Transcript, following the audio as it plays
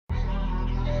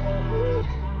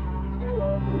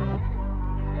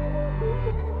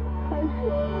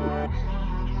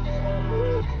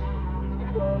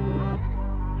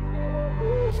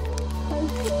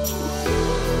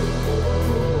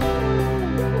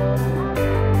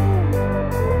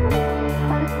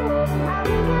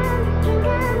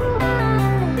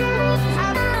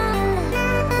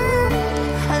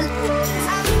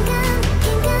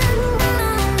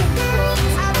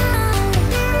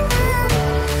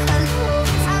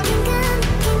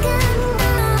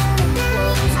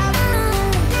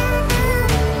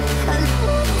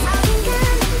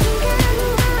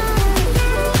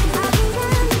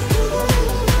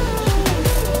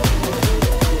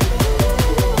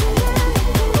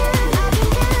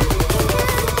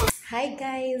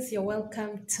guys, you're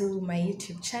welcome to my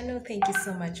YouTube channel. Thank you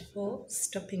so much for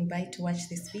stopping by to watch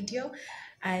this video.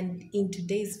 And in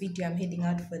today's video, I'm heading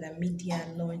out for the media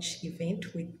launch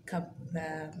event with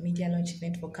the media launch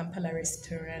event for Kampala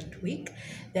Restaurant Week.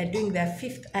 They're doing their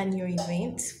 5th annual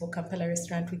event for Kampala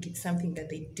Restaurant Week. It's something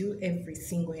that they do every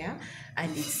single year,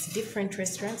 and it's different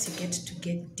restaurants. You get to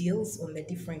get deals on the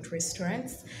different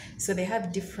restaurants. So they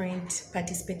have different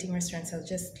participating restaurants. I'll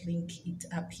just link it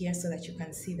up here so that you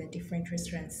can see the different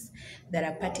restaurants that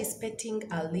are participating.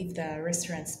 I'll leave the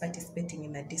restaurants participating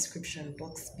in the description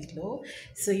box below.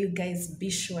 So you guys be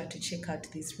sure to check out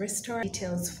these restaurant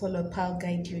details. Follow Pear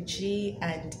Guide Uganda,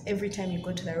 and every time you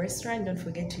go to the restaurant, don't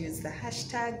forget to use the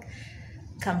hashtag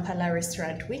Kampala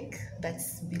Restaurant Week.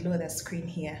 That's below the screen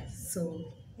here.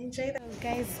 So enjoy that.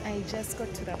 Guys, I just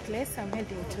got to the place. I'm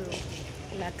heading to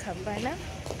La Cabana.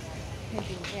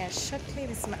 Heading here shortly.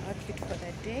 This is my outfit for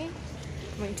the day.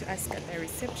 I'm going to ask at the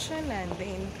reception and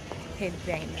then head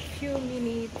there in a few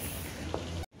minutes.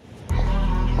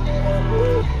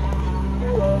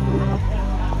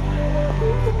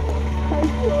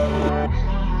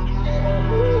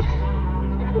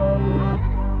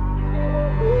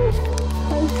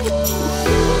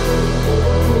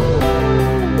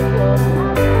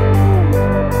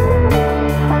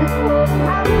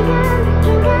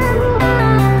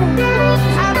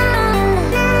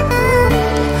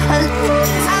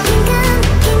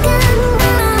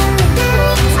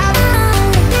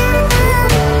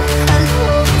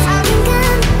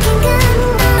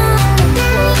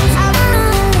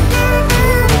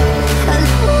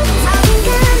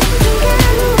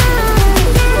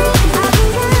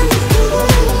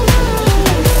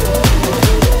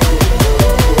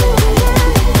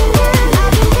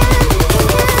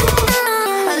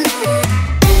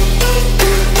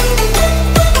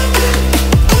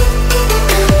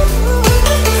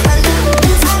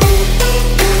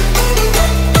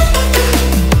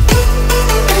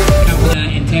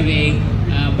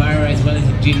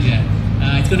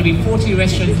 It's going to be 40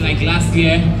 restaurants like last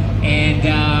year. And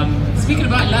speaking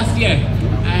about last year,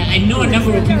 I know a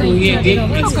number of people here did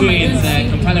experience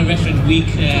Kampala Restaurant Week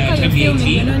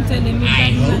 2018.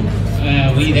 I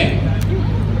hope. Were you there?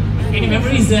 Any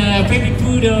memories? Favorite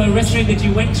food or restaurant that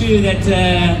you went to that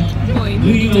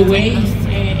blew you away?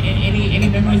 Any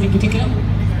memories in particular?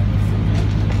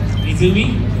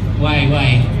 Izumi?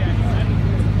 Why?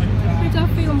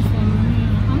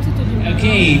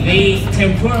 Okay, the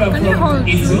tempura from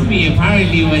Izumi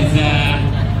apparently was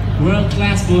world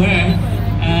class for her.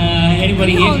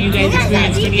 Anybody here? You guys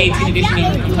experienced 2018 edition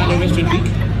of Kampala Restaurant Week?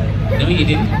 No, you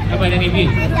didn't. How about any of you?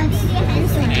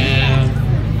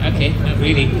 Okay, not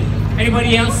really.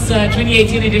 Anybody else?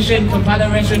 2018 edition Kampala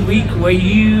Restaurant Week? Were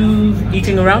you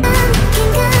eating around?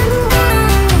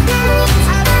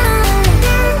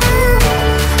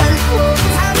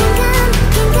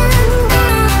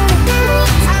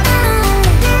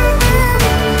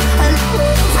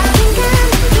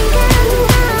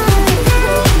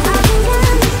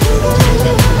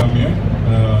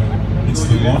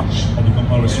 Launch of the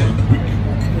Kampala Restaurant Week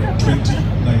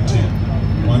 2019.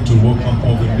 I want to welcome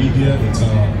all the media. It's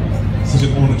such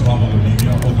an honor to have all the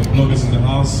media, all the bloggers in the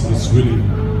house. It's really,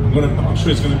 I'm sure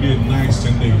it's going to be a nice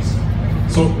 10 days.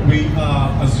 So we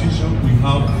as usual, we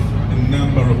have a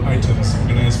number of items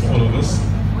organized for all of us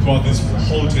throughout this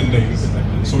whole 10 days.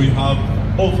 So we have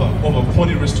over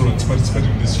 40 restaurants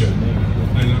participating this year,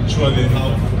 and I'm sure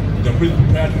they're really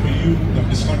prepared for you. They've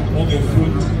discounted all their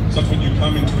food, so that when you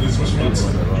come into these restaurants,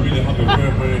 you really have a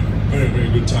very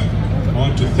good time. I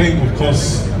want to thank, of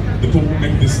course, the people who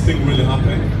make this thing really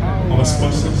happen. Our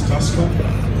sponsors, Tasco.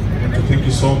 I want to thank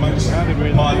you so much. Powered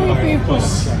by, of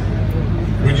course,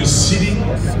 Radio City.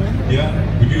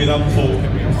 Yeah, we give it up for,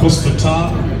 of course,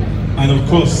 Qatar, and of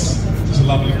course, such a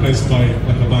lovely place by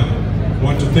La Cabana. I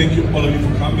want to thank you, all of you,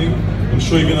 for coming. I'm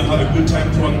sure you're going to have a good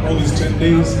time throughout all these 10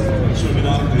 days. I'm sure you're going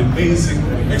to have an amazing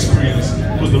experience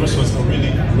because the restaurants are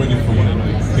really ready for you.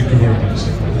 Thank you very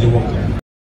much. You're welcome.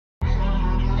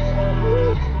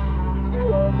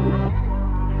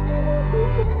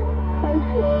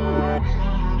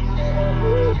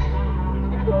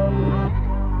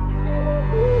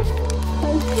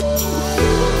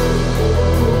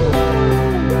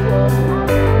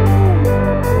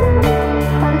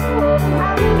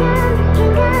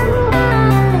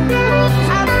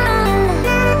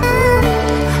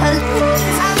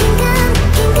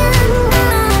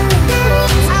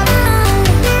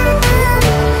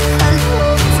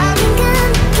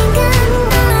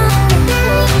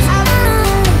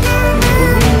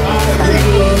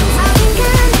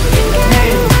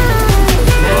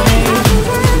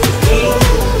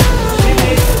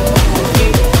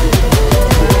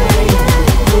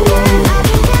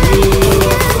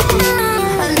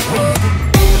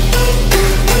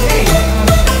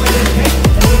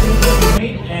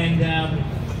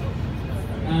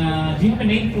 Do you have a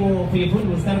name for your food?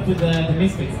 We'll start off with the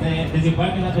Misfits. Does your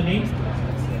burger have a name? I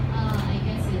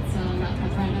guess it's La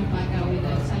Cabana burger with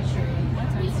a touch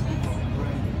of Misfits.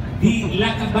 The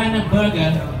La Cabana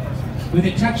burger with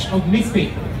a touch of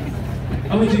Misfit.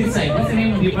 Over to this side. What's the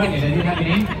name of your burger? Does it have a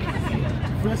name?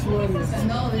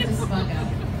 No lettuce burger.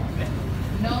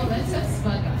 No lettuce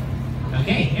burger.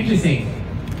 Okay, interesting.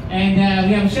 And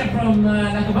we have a chef from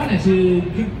La Cabana to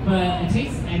give a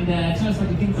taste and tell us what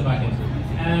he thinks about it.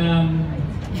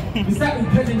 We start with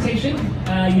presentation.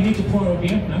 You need to pour a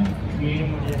beer, no? Let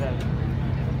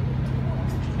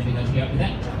me help you out with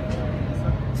that.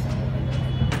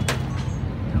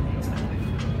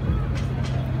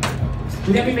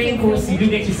 With every main course, you do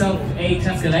get yourself a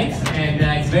Tusker Light, and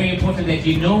it's very important that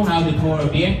you know how to pour a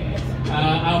beer.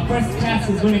 Our first task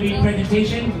is going to be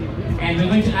presentation, and we're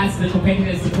going to ask the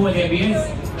competitors to pour their beers.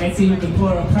 Let's see who can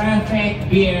pour a perfect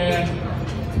beer.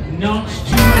 Not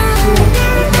too much food,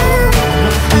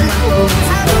 not too much food.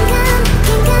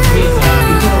 Yes,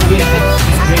 you pour a beer that's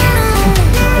great.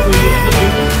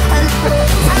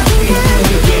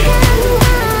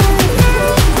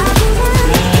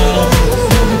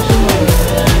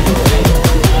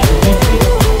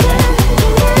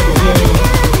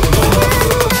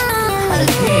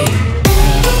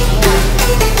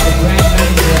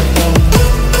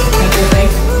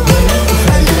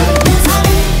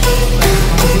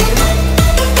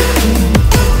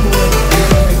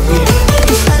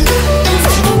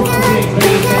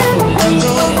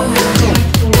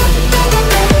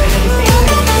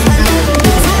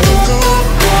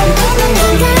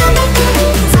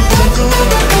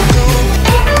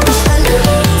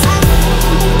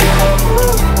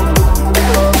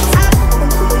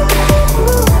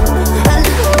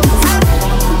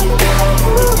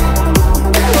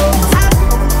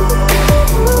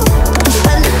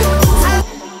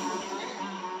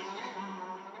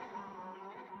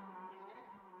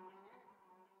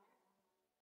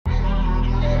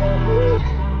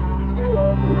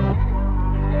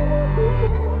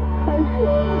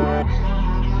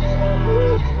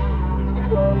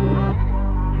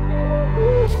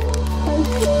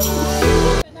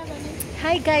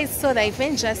 Hi guys, so the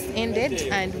event just ended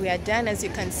and we are done. As you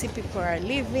can see, people are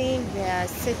leaving. They are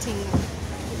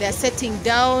setting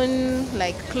down,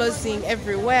 like closing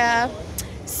everywhere.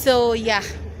 So yeah,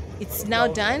 it's now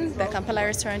done. The Kampala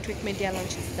Restaurant Week Media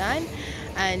Launch is done,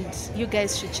 and you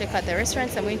guys should check out the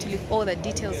restaurants. I'm going to leave all the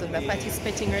details of the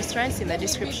participating restaurants in the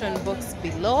description box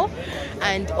below,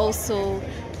 and also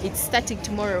it's starting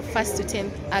tomorrow, 1st to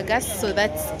 10th August, so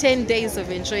that's 10 days of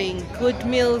enjoying good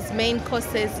meals, main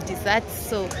courses, desserts.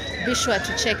 So be sure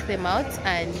to check them out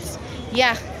and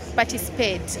yeah,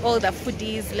 participate. All the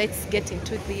foodies, let's get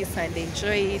into this and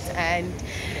enjoy it and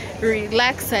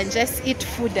relax and just eat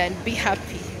food and be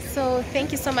happy. So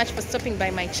thank you so much for stopping by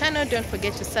my channel. Don't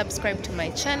forget to subscribe to my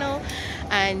channel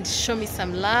and show me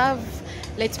some love.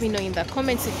 Let me know in the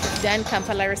comments if you've done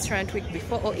Kampala Restaurant Week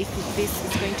before, or if this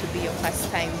is going to be your first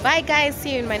time. Bye guys,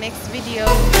 see you in my next video.